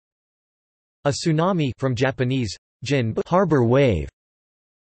A tsunami from Japanese, jinb, harbor wave.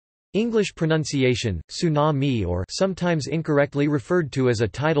 English pronunciation, tsunami, or sometimes incorrectly referred to as a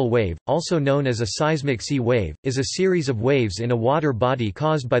tidal wave, also known as a seismic sea wave, is a series of waves in a water body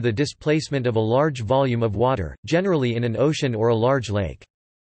caused by the displacement of a large volume of water, generally in an ocean or a large lake.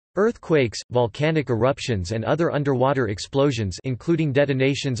 Earthquakes, volcanic eruptions and other underwater explosions including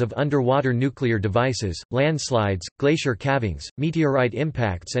detonations of underwater nuclear devices, landslides, glacier calvings, meteorite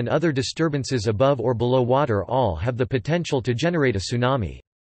impacts and other disturbances above or below water all have the potential to generate a tsunami.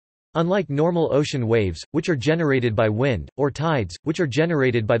 Unlike normal ocean waves, which are generated by wind, or tides, which are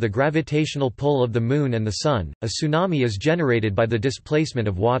generated by the gravitational pull of the Moon and the Sun, a tsunami is generated by the displacement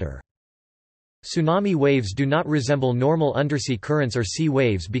of water. Tsunami waves do not resemble normal undersea currents or sea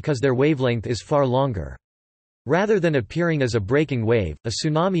waves because their wavelength is far longer. Rather than appearing as a breaking wave, a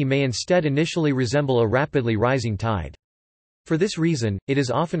tsunami may instead initially resemble a rapidly rising tide. For this reason, it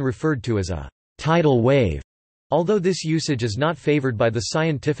is often referred to as a tidal wave, although this usage is not favored by the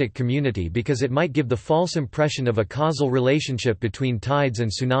scientific community because it might give the false impression of a causal relationship between tides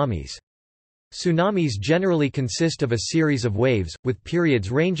and tsunamis. Tsunamis generally consist of a series of waves, with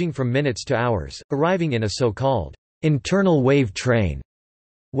periods ranging from minutes to hours, arriving in a so-called internal wave train.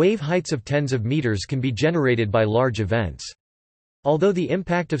 Wave heights of tens of meters can be generated by large events. Although the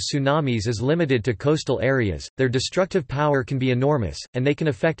impact of tsunamis is limited to coastal areas, their destructive power can be enormous, and they can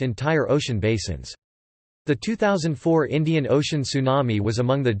affect entire ocean basins. The 2004 Indian Ocean tsunami was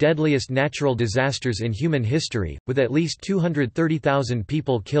among the deadliest natural disasters in human history, with at least 230,000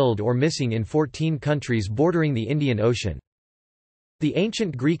 people killed or missing in 14 countries bordering the Indian Ocean. The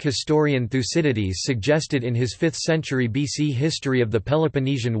ancient Greek historian Thucydides suggested in his 5th century BC History of the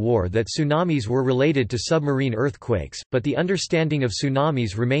Peloponnesian War that tsunamis were related to submarine earthquakes, but the understanding of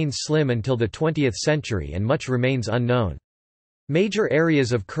tsunamis remains slim until the 20th century and much remains unknown. Major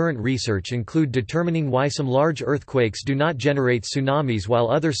areas of current research include determining why some large earthquakes do not generate tsunamis while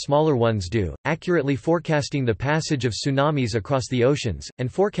other smaller ones do, accurately forecasting the passage of tsunamis across the oceans,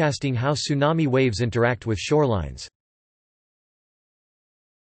 and forecasting how tsunami waves interact with shorelines.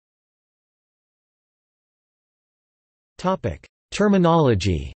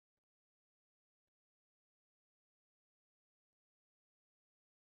 Terminology.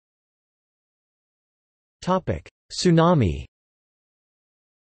 Tsunami.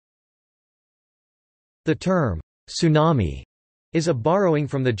 The term, tsunami, is a borrowing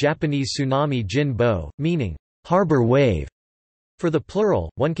from the Japanese tsunami jin-bo, meaning, harbor wave. For the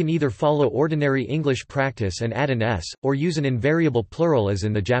plural, one can either follow ordinary English practice and add an s, or use an invariable plural as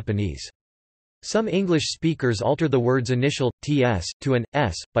in the Japanese. Some English speakers alter the word's initial, ts, to an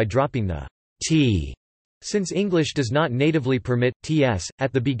s, by dropping the t, since English does not natively permit ts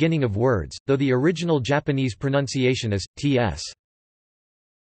at the beginning of words, though the original Japanese pronunciation is ts.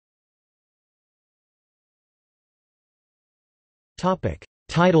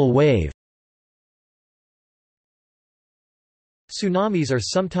 Tidal wave. Tsunamis are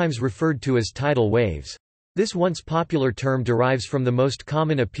sometimes referred to as tidal waves. This once popular term derives from the most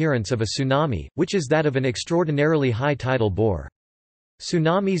common appearance of a tsunami, which is that of an extraordinarily high tidal bore.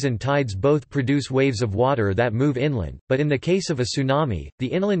 Tsunamis and tides both produce waves of water that move inland, but in the case of a tsunami,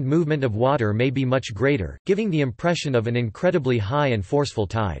 the inland movement of water may be much greater, giving the impression of an incredibly high and forceful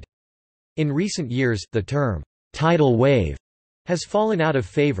tide. In recent years, the term tidal wave has fallen out of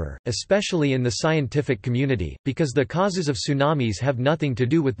favor, especially in the scientific community, because the causes of tsunamis have nothing to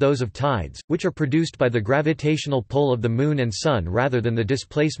do with those of tides, which are produced by the gravitational pull of the Moon and Sun rather than the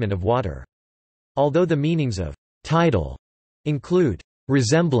displacement of water. Although the meanings of tidal include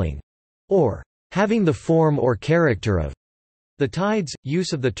resembling or having the form or character of the tides,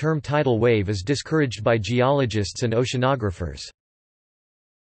 use of the term tidal wave is discouraged by geologists and oceanographers.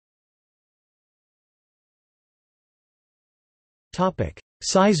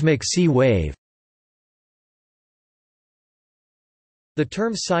 Seismic sea wave. The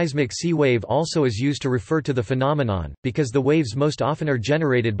term seismic sea wave also is used to refer to the phenomenon, because the waves most often are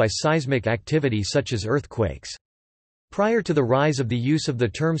generated by seismic activity such as earthquakes. Prior to the rise of the use of the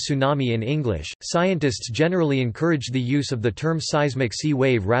term tsunami in English, scientists generally encouraged the use of the term seismic sea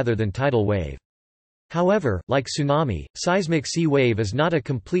wave rather than tidal wave. However, like tsunami, seismic sea wave is not a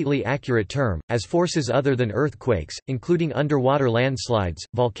completely accurate term, as forces other than earthquakes, including underwater landslides,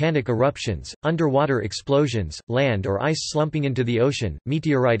 volcanic eruptions, underwater explosions, land or ice slumping into the ocean,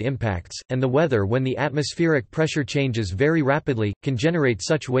 meteorite impacts, and the weather when the atmospheric pressure changes very rapidly, can generate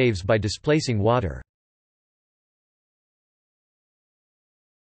such waves by displacing water.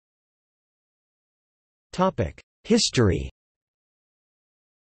 History.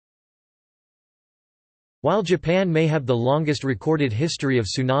 While Japan may have the longest recorded history of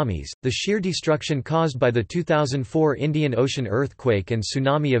tsunamis, the sheer destruction caused by the 2004 Indian Ocean earthquake and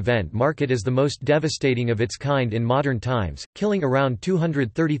tsunami event mark it as the most devastating of its kind in modern times, killing around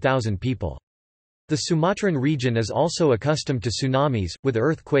 230,000 people. The Sumatran region is also accustomed to tsunamis, with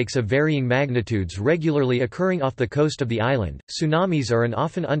earthquakes of varying magnitudes regularly occurring off the coast of the island. Tsunamis are an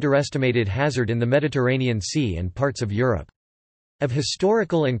often underestimated hazard in the Mediterranean Sea and parts of Europe. Of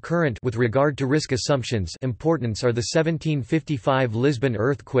historical and current with regard to risk assumptions importance are the 1755 Lisbon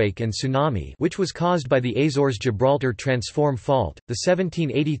earthquake and tsunami, which was caused by the Azores-Gibraltar transform fault, the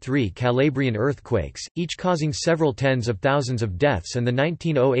 1783 Calabrian earthquakes, each causing several tens of thousands of deaths, and the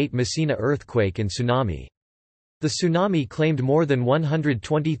 1908 Messina earthquake and tsunami. The tsunami claimed more than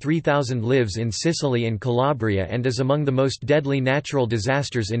 123,000 lives in Sicily and Calabria and is among the most deadly natural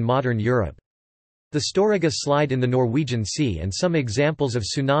disasters in modern Europe. The Storegga slide in the Norwegian Sea and some examples of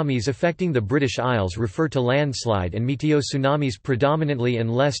tsunamis affecting the British Isles refer to landslide and meteotsunamis predominantly and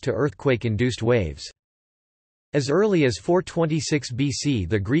less to earthquake-induced waves. As early as 426 BC,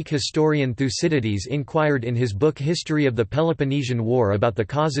 the Greek historian Thucydides inquired in his book History of the Peloponnesian War about the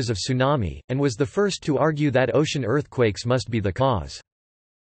causes of tsunami, and was the first to argue that ocean earthquakes must be the cause.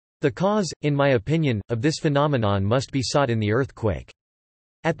 The cause, in my opinion, of this phenomenon must be sought in the earthquake.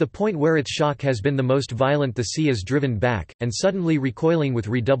 At the point where its shock has been the most violent, the sea is driven back, and suddenly recoiling with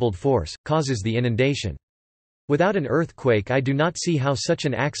redoubled force, causes the inundation. Without an earthquake I do not see how such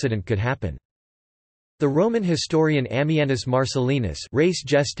an accident could happen. The Roman historian Ammianus Marcellinus Res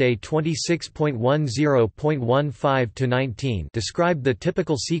Gestae 26.10.15-19 described the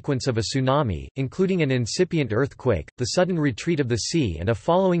typical sequence of a tsunami, including an incipient earthquake, the sudden retreat of the sea and a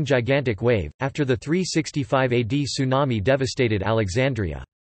following gigantic wave, after the 365 AD tsunami devastated Alexandria.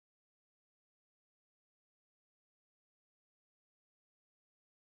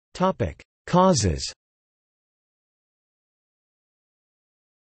 Causes.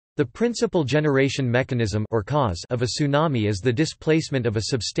 The principal generation mechanism or cause of a tsunami is the displacement of a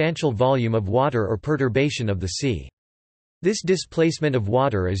substantial volume of water or perturbation of the sea. This displacement of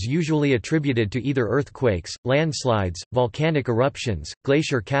water is usually attributed to either earthquakes, landslides, volcanic eruptions,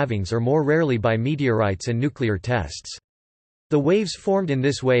 glacier calvings, or more rarely by meteorites and nuclear tests. The waves formed in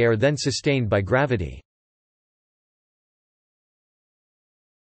this way are then sustained by gravity.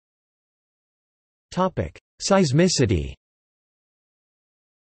 Seismicity.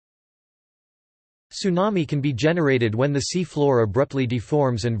 Tsunami can be generated when the sea floor abruptly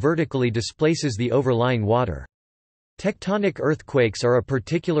deforms and vertically displaces the overlying water. Tectonic earthquakes are a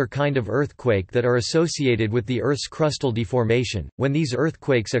particular kind of earthquake that are associated with the Earth's crustal deformation. When these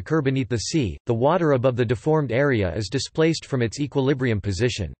earthquakes occur beneath the sea, the water above the deformed area is displaced from its equilibrium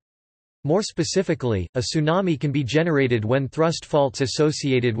position. More specifically, a tsunami can be generated when thrust faults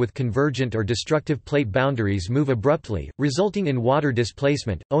associated with convergent or destructive plate boundaries move abruptly, resulting in water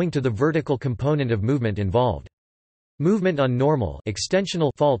displacement, owing to the vertical component of movement involved. Movement on normal extensional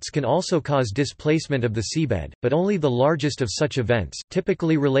faults can also cause displacement of the seabed, but only the largest of such events,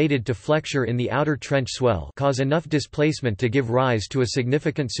 typically related to flexure in the outer trench swell, cause enough displacement to give rise to a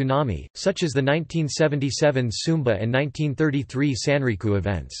significant tsunami, such as the 1977 Sumba and 1933 Sanriku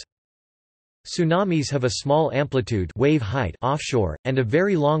events. Tsunamis have a small amplitude wave height offshore, and a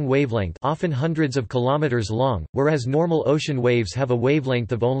very long wavelength often hundreds of kilometers long, whereas normal ocean waves have a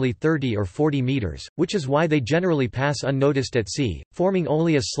wavelength of only 30 or 40 meters, which is why they generally pass unnoticed at sea, forming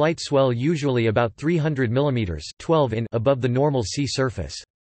only a slight swell usually about 300 mm 12 in above the normal sea surface.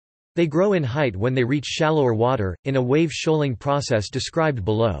 They grow in height when they reach shallower water, in a wave shoaling process described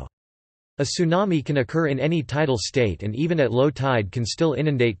below. A tsunami can occur in any tidal state and even at low tide can still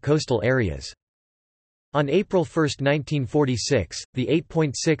inundate coastal areas. On April 1, 1946, the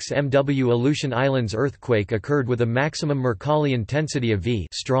 8.6 MW Aleutian Islands earthquake occurred with a maximum Mercalli intensity of V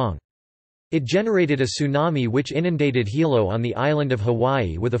strong. It generated a tsunami which inundated Hilo on the island of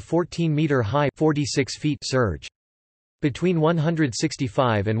Hawaii with a 14-meter high 46 feet surge. Between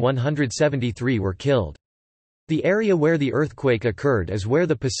 165 and 173 were killed. The area where the earthquake occurred is where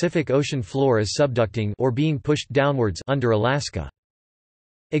the Pacific Ocean floor is subducting or being pushed downwards under Alaska.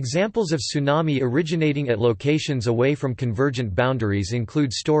 Examples of tsunami originating at locations away from convergent boundaries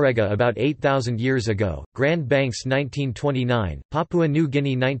include Storegga about 8,000 years ago, Grand Banks 1929, Papua New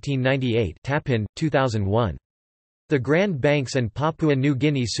Guinea 1998, Tapin, 2001. The Grand Banks and Papua New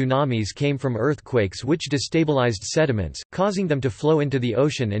Guinea tsunamis came from earthquakes which destabilized sediments, causing them to flow into the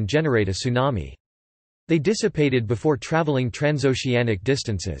ocean and generate a tsunami. They dissipated before traveling transoceanic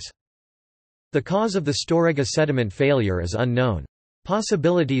distances. The cause of the Storegga sediment failure is unknown.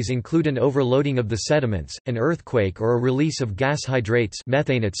 Possibilities include an overloading of the sediments, an earthquake or a release of gas hydrates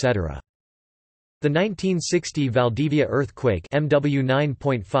methane etc. The 1960 Valdivia earthquake MW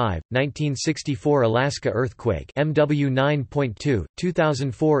 9.5, 1964 Alaska earthquake MW 9.2,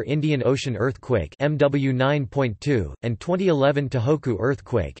 2004 Indian Ocean earthquake MW 9.2, and 2011 Tohoku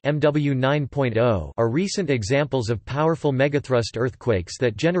earthquake MW 9.0 are recent examples of powerful megathrust earthquakes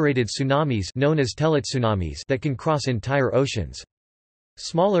that generated tsunamis known as teletsunamis that can cross entire oceans.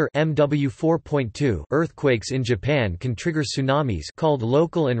 Smaller MW 4.2 earthquakes in Japan can trigger tsunamis called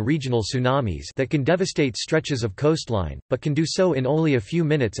local and regional tsunamis that can devastate stretches of coastline, but can do so in only a few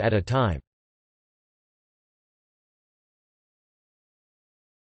minutes at a time.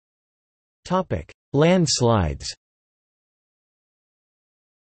 Landslides.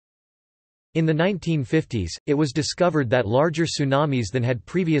 In the 1950s, it was discovered that larger tsunamis than had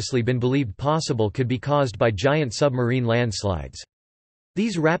previously been believed possible could be caused by giant submarine landslides.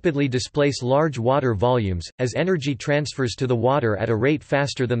 These rapidly displace large water volumes, as energy transfers to the water at a rate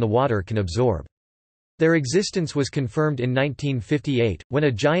faster than the water can absorb. Their existence was confirmed in 1958, when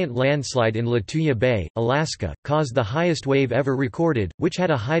a giant landslide in Lituya Bay, Alaska, caused the highest wave ever recorded, which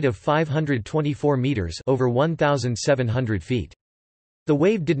had a height of 524 meters (over 1,700 feet). The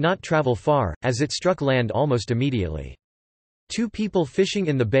wave did not travel far, as it struck land almost immediately. 2 people fishing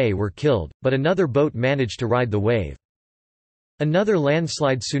in the bay were killed, but another boat managed to ride the wave. Another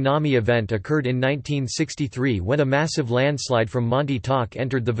landslide tsunami event occurred in 1963 when a massive landslide from Monte Toc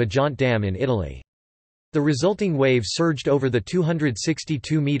entered the Vajont Dam in Italy. The resulting wave surged over the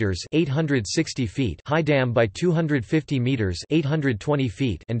 262 meters (860 feet) high dam by 250 meters (820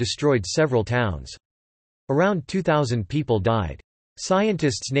 feet) and destroyed several towns. Around 2,000 people died.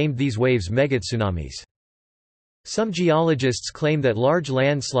 Scientists named these waves megatsunamis. Some geologists claim that large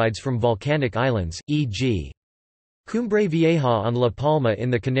landslides from volcanic islands, e.g. Cumbre Vieja on La Palma in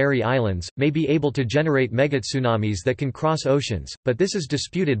the Canary Islands, may be able to generate megatsunamis that can cross oceans, but this is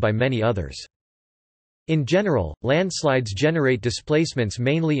disputed by many others. In general, landslides generate displacements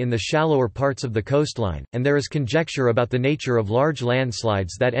mainly in the shallower parts of the coastline, and there is conjecture about the nature of large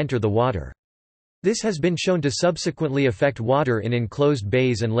landslides that enter the water. This has been shown to subsequently affect water in enclosed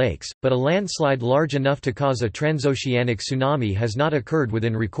bays and lakes, but a landslide large enough to cause a transoceanic tsunami has not occurred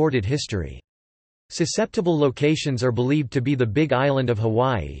within recorded history. Susceptible locations are believed to be the Big Island of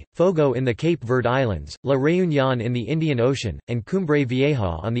Hawaii, Fogo in the Cape Verde Islands, La Réunion in the Indian Ocean, and Cumbre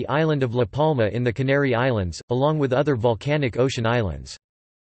Vieja on the island of La Palma in the Canary Islands, along with other volcanic ocean islands.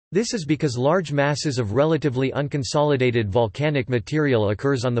 This is because large masses of relatively unconsolidated volcanic material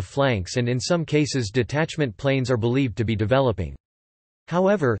occurs on the flanks, and in some cases detachment plains are believed to be developing.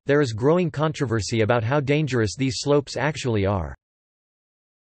 However, there is growing controversy about how dangerous these slopes actually are.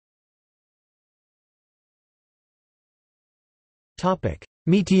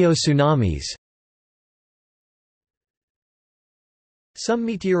 Meteotsunamis. Some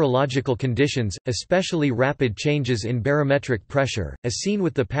meteorological conditions, especially rapid changes in barometric pressure, as seen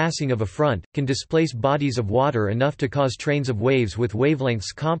with the passing of a front, can displace bodies of water enough to cause trains of waves with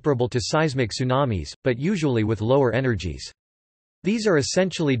wavelengths comparable to seismic tsunamis, but usually with lower energies. These are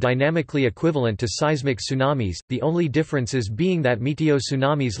essentially dynamically equivalent to seismic tsunamis, the only differences being that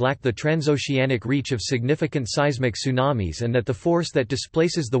meteotsunamis lack the transoceanic reach of significant seismic tsunamis and that the force that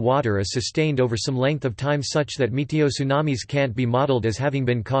displaces the water is sustained over some length of time such that meteotsunamis can't be modeled as having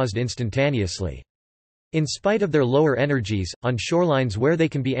been caused instantaneously. In spite of their lower energies, on shorelines where they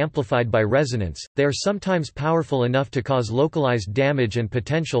can be amplified by resonance, they are sometimes powerful enough to cause localized damage and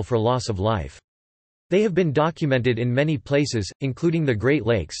potential for loss of life. They have been documented in many places, including the Great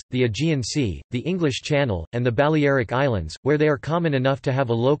Lakes, the Aegean Sea, the English Channel, and the Balearic Islands, where they are common enough to have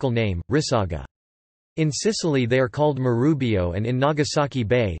a local name, Risaga. In Sicily they are called Marubio, and in Nagasaki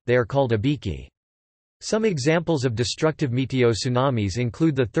Bay, they are called Abiki. Some examples of destructive meteotsunamis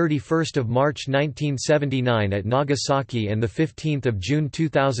include the 31st of March 1979 at Nagasaki and the 15th of June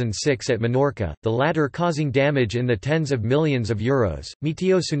 2006 at Menorca, the latter causing damage in the tens of millions of euros.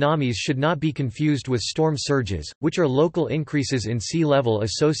 Meteotsunamis should not be confused with storm surges, which are local increases in sea level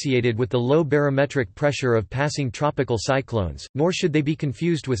associated with the low barometric pressure of passing tropical cyclones, nor should they be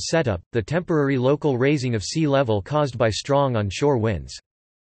confused with setup, the temporary local raising of sea level caused by strong onshore winds.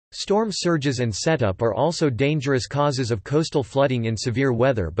 Storm surges and setup are also dangerous causes of coastal flooding in severe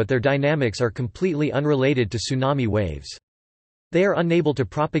weather, but their dynamics are completely unrelated to tsunami waves. They are unable to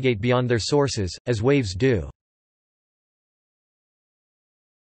propagate beyond their sources, as waves do.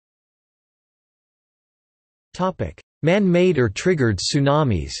 Man-made or triggered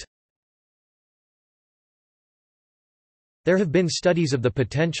tsunamis. There have been studies of the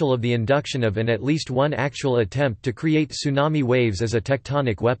potential of the induction of and at least one actual attempt to create tsunami waves as a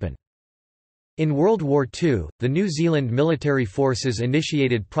tectonic weapon. In World War II, the New Zealand military forces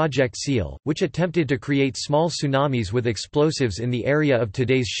initiated Project SEAL, which attempted to create small tsunamis with explosives in the area of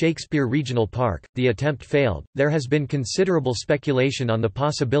today's Shakespeare Regional Park. The attempt failed. There has been considerable speculation on the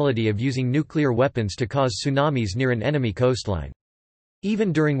possibility of using nuclear weapons to cause tsunamis near an enemy coastline.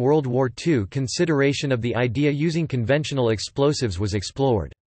 Even during World War II, consideration of the idea using conventional explosives was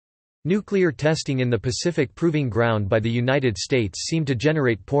explored. Nuclear testing in the Pacific Proving Ground by the United States seemed to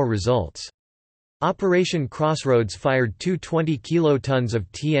generate poor results. Operation Crossroads fired two 20 kilotons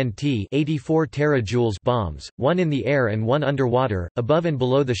of TNT 84 terajoules bombs, one in the air and one underwater, above and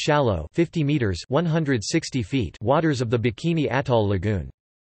below the shallow 50 meters 160 feet waters of the Bikini Atoll Lagoon.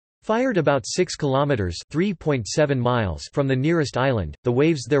 Fired about 6 kilometers (3.7 miles) from the nearest island, the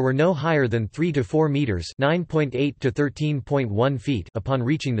waves there were no higher than 3 to 4 meters (9.8 to 13.1 feet) upon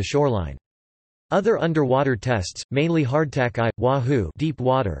reaching the shoreline. Other underwater tests, mainly hardtack I, Wahoo deep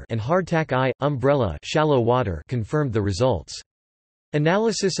water and hardtack I, umbrella shallow water, confirmed the results.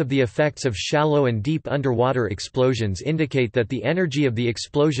 Analysis of the effects of shallow and deep underwater explosions indicate that the energy of the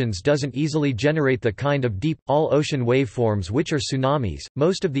explosions doesn't easily generate the kind of deep, all-ocean waveforms which are tsunamis.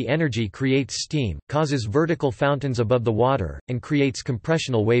 Most of the energy creates steam, causes vertical fountains above the water, and creates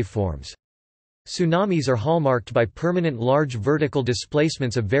compressional waveforms. Tsunamis are hallmarked by permanent large vertical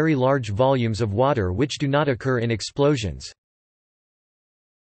displacements of very large volumes of water which do not occur in explosions.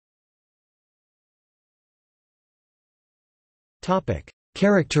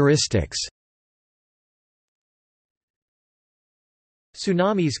 Characteristics.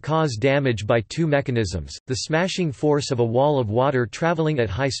 Tsunamis cause damage by two mechanisms, the smashing force of a wall of water traveling at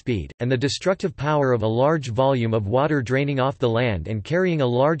high speed, and the destructive power of a large volume of water draining off the land and carrying a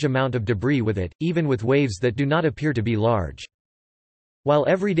large amount of debris with it, even with waves that do not appear to be large. While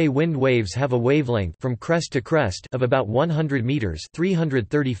everyday wind waves have a wavelength from crest to crest of about 100 meters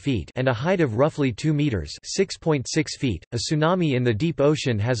 (330 feet) and a height of roughly 2 meters (6.6 feet), a tsunami in the deep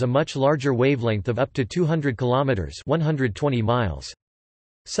ocean has a much larger wavelength of up to 200 kilometers (120 miles).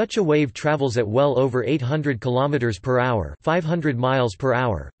 Such a wave travels at well over 800 km per hour (500 miles per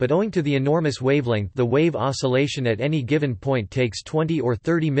hour), but owing to the enormous wavelength, the wave oscillation at any given point takes 20 or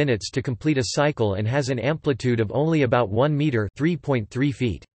 30 minutes to complete a cycle and has an amplitude of only about 1 meter (3.3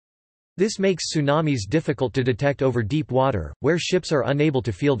 feet). This makes tsunamis difficult to detect over deep water, where ships are unable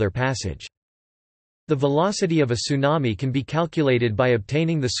to feel their passage. The velocity of a tsunami can be calculated by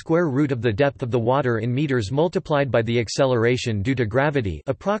obtaining the square root of the depth of the water in meters multiplied by the acceleration due to gravity,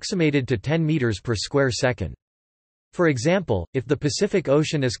 approximated to 10 meters per square second. For example, if the Pacific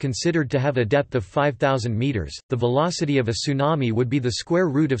Ocean is considered to have a depth of 5,000 meters, the velocity of a tsunami would be the square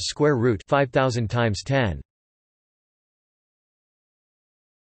root of 5,000 times 10.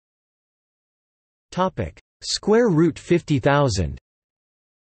 Topic: square root 50,000.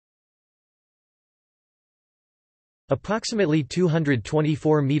 Approximately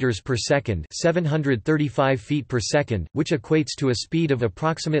 224 meters per second, 735 feet per second, which equates to a speed of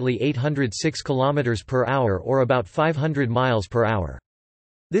approximately 806 kilometers per hour or about 500 miles per hour.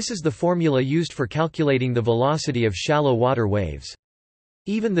 This is the formula used for calculating the velocity of shallow water waves.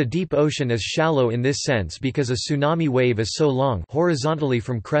 Even the deep ocean is shallow in this sense because a tsunami wave is so long horizontally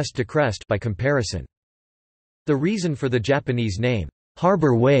from crest to crest by comparison. The reason for the Japanese name,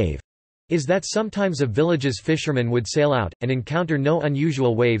 harbor wave, is that sometimes a village's fishermen would sail out, and encounter no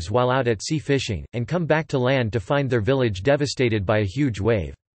unusual waves while out at sea fishing, and come back to land to find their village devastated by a huge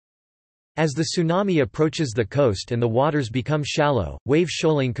wave. As the tsunami approaches the coast and the waters become shallow, wave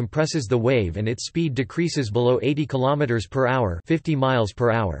shoaling compresses the wave and its speed decreases below 80 km per hour, 50 miles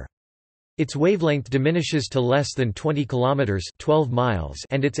per hour. Its wavelength diminishes to less than 20 km, 12 miles,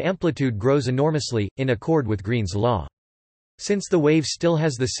 and its amplitude grows enormously, in accord with Green's law. Since the wave still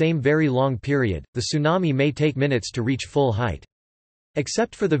has the same very long period, the tsunami may take minutes to reach full height.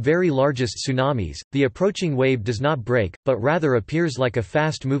 Except for the very largest tsunamis, the approaching wave does not break, but rather appears like a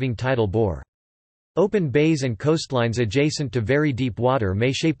fast-moving tidal bore. Open bays and coastlines adjacent to very deep water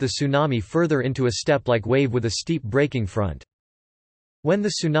may shape the tsunami further into a step-like wave with a steep breaking front. When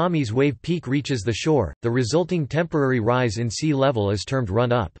the tsunami's wave peak reaches the shore, the resulting temporary rise in sea level is termed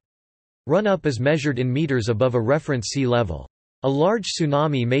run-up. Run-up is measured in meters above a reference sea level. A large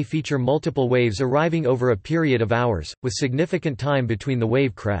tsunami may feature multiple waves arriving over a period of hours, with significant time between the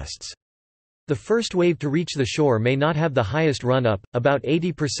wave crests. The first wave to reach the shore may not have the highest run-up. About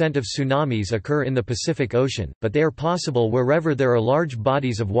 80% of tsunamis occur in the Pacific Ocean, but they are possible wherever there are large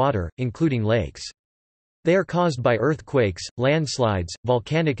bodies of water, including lakes. They are caused by earthquakes, landslides,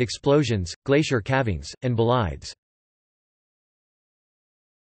 volcanic explosions, glacier calvings, and bolides.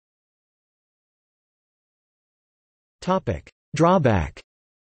 Drawback.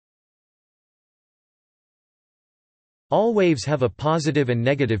 All waves have a positive and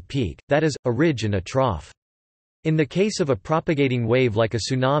negative peak, that is, a ridge and a trough. In the case of a propagating wave like a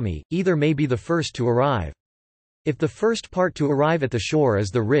tsunami, either may be the first to arrive. If the first part to arrive at the shore is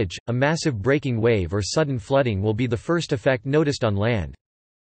the ridge, a massive breaking wave or sudden flooding will be the first effect noticed on land.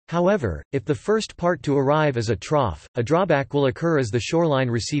 However, if the first part to arrive is a trough, a drawback will occur as the shoreline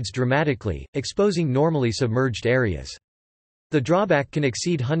recedes dramatically, exposing normally submerged areas. The drawback can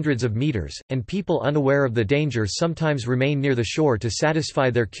exceed hundreds of meters, and people unaware of the danger sometimes remain near the shore to satisfy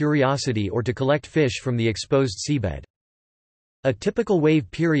their curiosity or to collect fish from the exposed seabed. A typical wave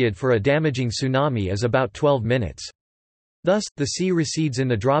period for a damaging tsunami is about 12 minutes. Thus, the sea recedes in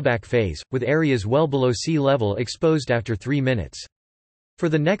the drawback phase, with areas well below sea level exposed after 3 minutes. For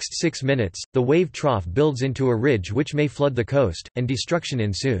the next 6 minutes, the wave trough builds into a ridge which may flood the coast, and destruction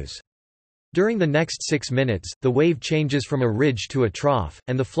ensues. During the next 6 minutes, the wave changes from a ridge to a trough,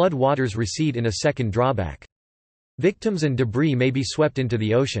 and the flood waters recede in a second drawback. Victims and debris may be swept into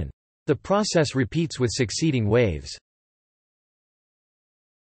the ocean. The process repeats with succeeding waves.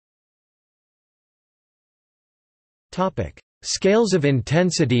 Scales of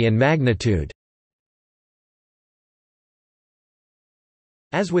intensity and magnitude.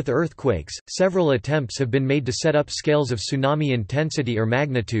 As with earthquakes, several attempts have been made to set up scales of tsunami intensity or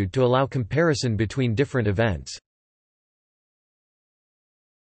magnitude to allow comparison between different events.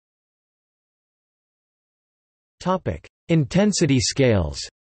 Intensity scales.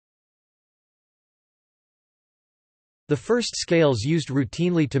 The first scales used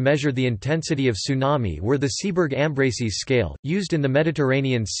routinely to measure the intensity of tsunami were the Seeberg-Ambraci's scale, used in the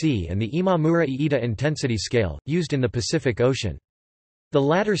Mediterranean Sea, and the Imamura-Iida intensity scale, used in the Pacific Ocean. The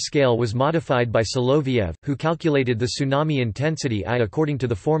latter scale was modified by Soloviev, who calculated the tsunami intensity I according to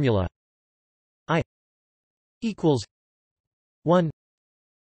the formula I equals 1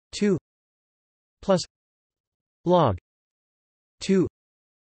 2 plus log 2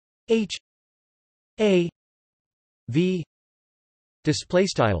 h a v display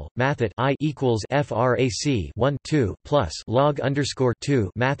style mathet I equals frac 1 2 plus log underscore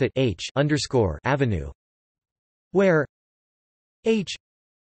 2 mathet h underscore avenue, where h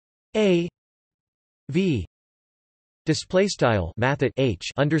a v display style mathet h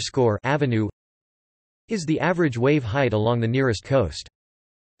underscore avenue is the average wave height along the nearest coast.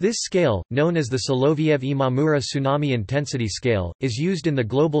 This scale, known as the Soloviev-Imamura Tsunami Intensity Scale, is used in the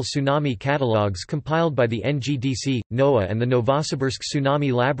global tsunami catalogues compiled by the NGDC, NOAA and the Novosibirsk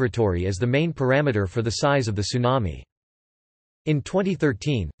Tsunami Laboratory as the main parameter for the size of the tsunami. In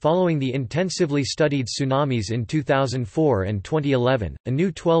 2013, following the intensively studied tsunamis in 2004 and 2011, a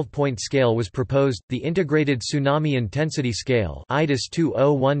new 12-point scale was proposed, the Integrated Tsunami Intensity Scale (ITIS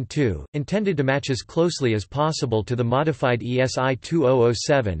 2012), intended to match as closely as possible to the modified ESI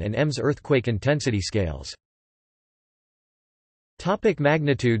 2007 and EMS earthquake intensity scales.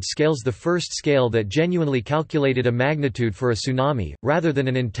 Magnitude scales. The first scale that genuinely calculated a magnitude for a tsunami, rather than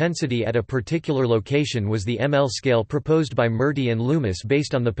an intensity at a particular location, was the ML scale proposed by Murty and Loomis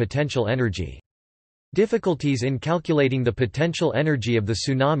based on the potential energy. Difficulties in calculating the potential energy of the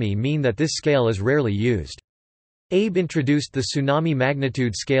tsunami mean that this scale is rarely used. Abe introduced the tsunami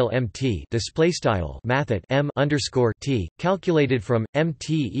magnitude scale MT mathet M underscore T, calculated from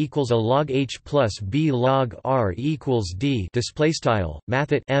MT equals a log H plus B log R equals D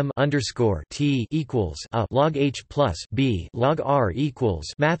mathet M underscore T equals a log H plus B log R equals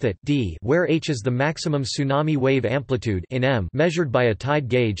mathet D, where H is the maximum tsunami wave amplitude in M measured by a tide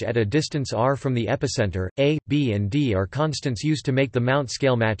gauge at a distance R from the epicenter. A, B and D are constants used to make the Mount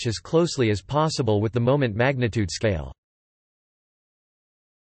scale match as closely as possible with the moment magnitude scale.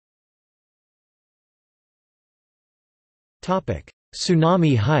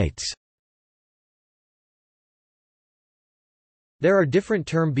 Tsunami heights. There are different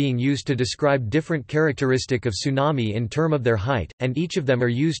terms being used to describe different characteristic of tsunami in term of their height, and each of them are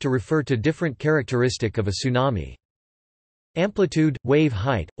used to refer to different characteristic of a tsunami. Amplitude, wave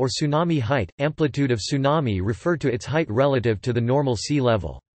height, or tsunami height. Amplitude of tsunami refer to its height relative to the normal sea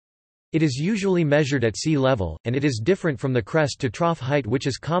level. It is usually measured at sea level, and it is different from the crest to trough height, which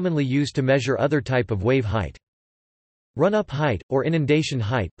is commonly used to measure other type of wave height. Run-up height, or inundation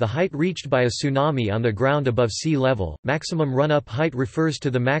height, the height reached by a tsunami on the ground above sea level. Maximum run-up height refers to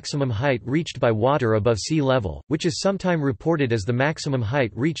the maximum height reached by water above sea level, which is sometimes reported as the maximum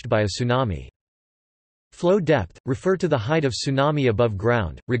height reached by a tsunami. Flow depth, refer to the height of tsunami above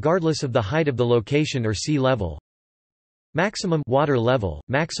ground, regardless of the height of the location or sea level. Maximum water level,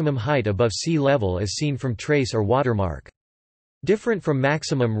 maximum height above sea level as seen from trace or watermark. Different from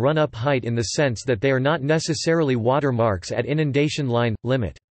maximum run-up height in the sense that they are not necessarily watermarks at inundation line,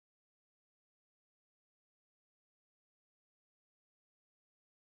 limit.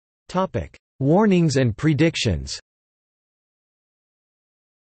 Warnings and predictions.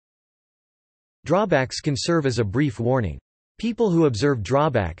 Drawbacks can serve as a brief warning. People who observe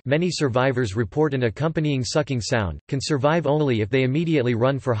drawback, many survivors report an accompanying sucking sound, can survive only if they immediately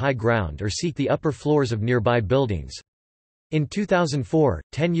run for high ground or seek the upper floors of nearby buildings. In 2004,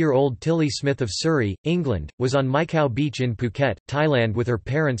 10-year-old Tilly Smith of Surrey, England, was on Mai Beach in Phuket, Thailand with her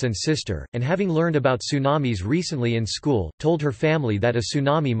parents and sister, and having learned about tsunamis recently in school, told her family that a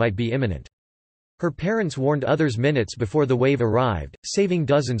tsunami might be imminent. Her parents warned others minutes before the wave arrived, saving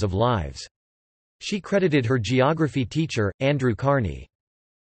dozens of lives. She credited her geography teacher, Andrew Carney.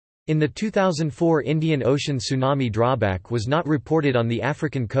 In the 2004 Indian Ocean tsunami, drawback was not reported on the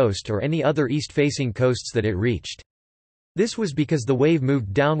African coast or any other east-facing coasts that it reached. This was because the wave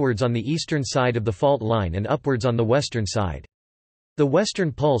moved downwards on the eastern side of the fault line and upwards on the western side. The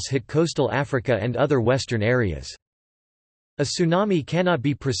western pulse hit coastal Africa and other western areas. A tsunami cannot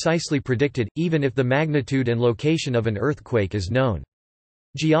be precisely predicted, even if the magnitude and location of an earthquake is known.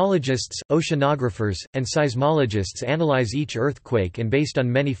 Geologists, oceanographers, and seismologists analyze each earthquake and based on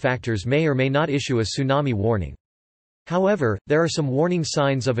many factors may or may not issue a tsunami warning. However, there are some warning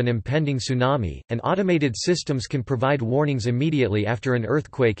signs of an impending tsunami, and automated systems can provide warnings immediately after an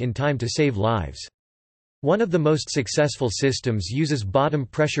earthquake in time to save lives. One of the most successful systems uses bottom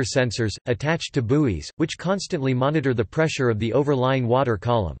pressure sensors, attached to buoys, which constantly monitor the pressure of the overlying water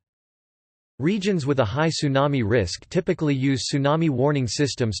column. Regions with a high tsunami risk typically use tsunami warning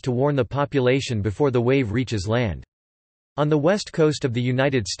systems to warn the population before the wave reaches land. On the west coast of the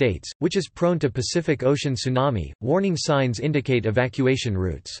United States, which is prone to Pacific Ocean tsunami, warning signs indicate evacuation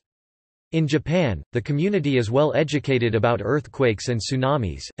routes. In Japan, the community is well educated about earthquakes and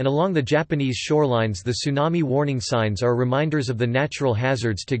tsunamis, and along the Japanese shorelines the tsunami warning signs are reminders of the natural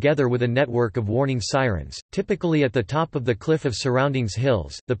hazards together with a network of warning sirens, typically at the top of the cliff of surroundings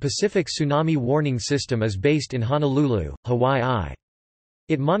hills. The Pacific Tsunami Warning System is based in Honolulu, Hawaii.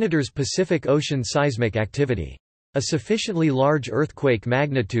 It monitors Pacific Ocean seismic activity. A sufficiently large earthquake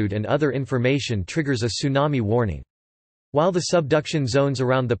magnitude and other information triggers a tsunami warning. While the subduction zones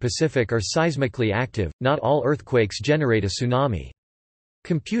around the Pacific are seismically active, not all earthquakes generate a tsunami.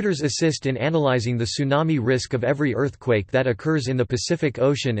 Computers assist in analyzing the tsunami risk of every earthquake that occurs in the Pacific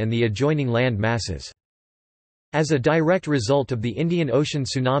Ocean and the adjoining land masses. As a direct result of the Indian Ocean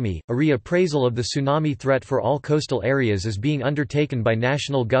tsunami, a reappraisal of the tsunami threat for all coastal areas is being undertaken by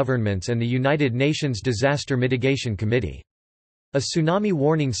national governments and the United Nations Disaster Mitigation Committee. A tsunami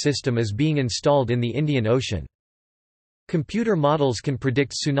warning system is being installed in the Indian Ocean. Computer models can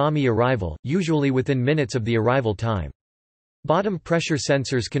predict tsunami arrival, usually within minutes of the arrival time. Bottom pressure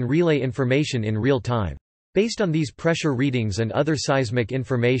sensors can relay information in real time. Based on these pressure readings and other seismic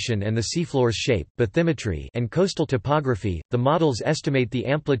information and the seafloor's shape, bathymetry, and coastal topography, the models estimate the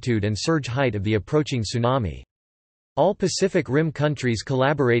amplitude and surge height of the approaching tsunami. All Pacific Rim countries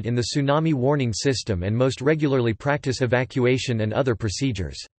collaborate in the tsunami warning system and most regularly practice evacuation and other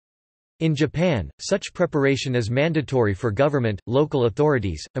procedures. In Japan, such preparation is mandatory for government, local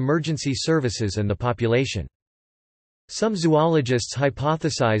authorities, emergency services and the population. Some zoologists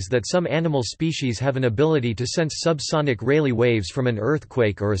hypothesize that some animal species have an ability to sense subsonic Rayleigh waves from an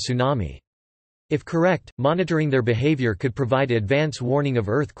earthquake or a tsunami. If correct, monitoring their behavior could provide advance warning of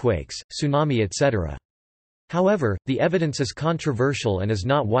earthquakes, tsunami etc. However, the evidence is controversial and is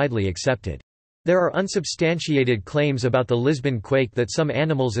not widely accepted. There are unsubstantiated claims about the Lisbon quake that some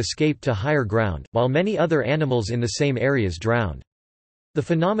animals escaped to higher ground, while many other animals in the same areas drowned. The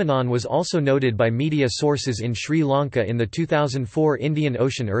phenomenon was also noted by media sources in Sri Lanka in the 2004 Indian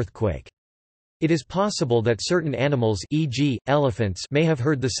Ocean earthquake. It is possible that certain animals, e.g., elephants, may have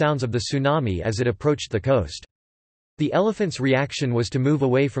heard the sounds of the tsunami as it approached the coast. The elephant's reaction was to move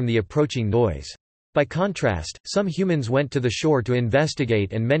away from the approaching noise. By contrast, some humans went to the shore to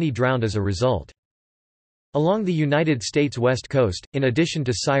investigate and many drowned as a result. Along the United States West Coast, in addition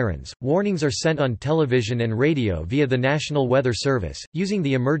to sirens, warnings are sent on television and radio via the National Weather Service, using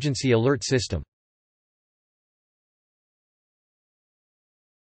the Emergency Alert System.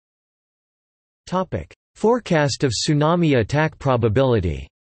 Forecast of tsunami attack probability.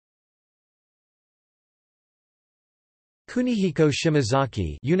 Kunihiko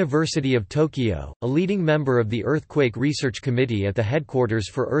Shimazaki, University of Tokyo, a leading member of the Earthquake Research Committee at the headquarters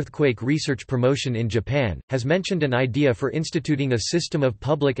for Earthquake Research Promotion in Japan, has mentioned an idea for instituting a system of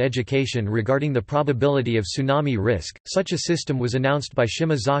public education regarding the probability of tsunami risk. Such a system was announced by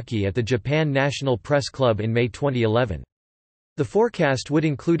Shimazaki at the Japan National Press Club in May 2011. The forecast would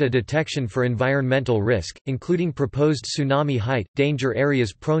include a detection for environmental risk, including proposed tsunami height, danger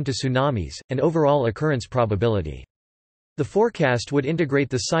areas prone to tsunamis, and overall occurrence probability. The forecast would integrate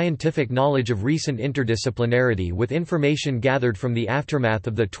the scientific knowledge of recent interdisciplinarity with information gathered from the aftermath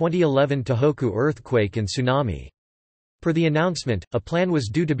of the 2011 Tohoku earthquake and tsunami. Per the announcement, a plan was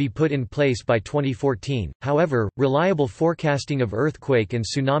due to be put in place by 2014, however, reliable forecasting of earthquake and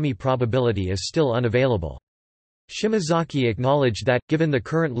tsunami probability is still unavailable. Shimazaki acknowledged that, given the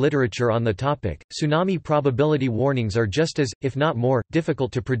current literature on the topic, tsunami probability warnings are just as, if not more,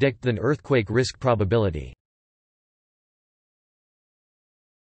 difficult to predict than earthquake risk probability.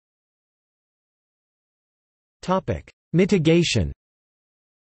 Mitigation.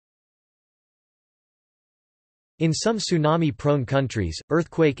 In some tsunami-prone countries,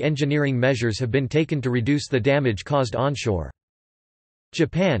 earthquake engineering measures have been taken to reduce the damage caused onshore.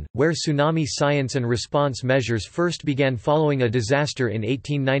 Japan, where tsunami science and response measures first began following a disaster in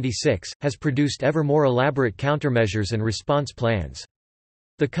 1896, has produced ever more elaborate countermeasures and response plans.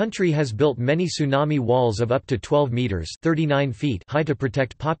 The country has built many tsunami walls of up to 12 meters (39 feet) high to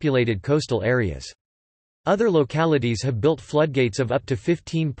protect populated coastal areas. Other localities have built floodgates of up to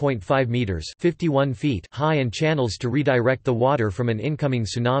 15.5 meters (51 feet) high and channels to redirect the water from an incoming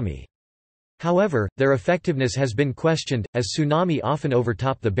tsunami. However, their effectiveness has been questioned, as tsunami often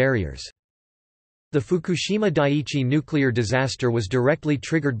overtop the barriers. The Fukushima Daiichi nuclear disaster was directly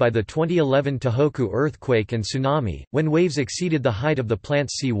triggered by the 2011 Tohoku earthquake and tsunami, when waves exceeded the height of the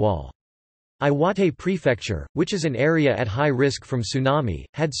plant's sea wall. Iwate Prefecture, which is an area at high risk from tsunami,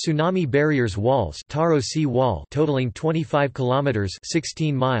 had tsunami barriers walls Taro Sea Wall totaling 25 kilometers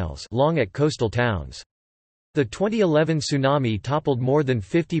 (16 miles) long at coastal towns. The 2011 tsunami toppled more than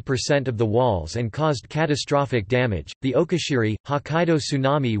 50% of the walls and caused catastrophic damage. The Okashiri, Hokkaido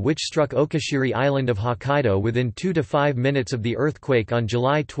tsunami, which struck Okashiri Island of Hokkaido within 2 to 5 minutes of the earthquake on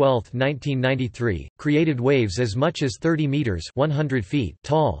July 12, 1993, created waves as much as 30 meters (100 feet)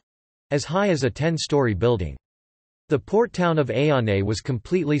 tall, as high as a 10-story building. The port town of Ayane was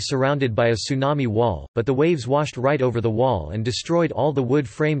completely surrounded by a tsunami wall, but the waves washed right over the wall and destroyed all the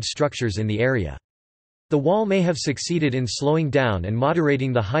wood-framed structures in the area. The wall may have succeeded in slowing down and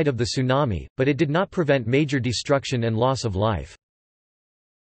moderating the height of the tsunami, but it did not prevent major destruction and loss of life.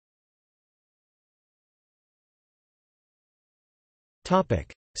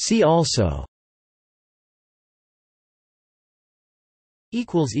 See also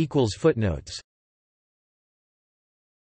Footnotes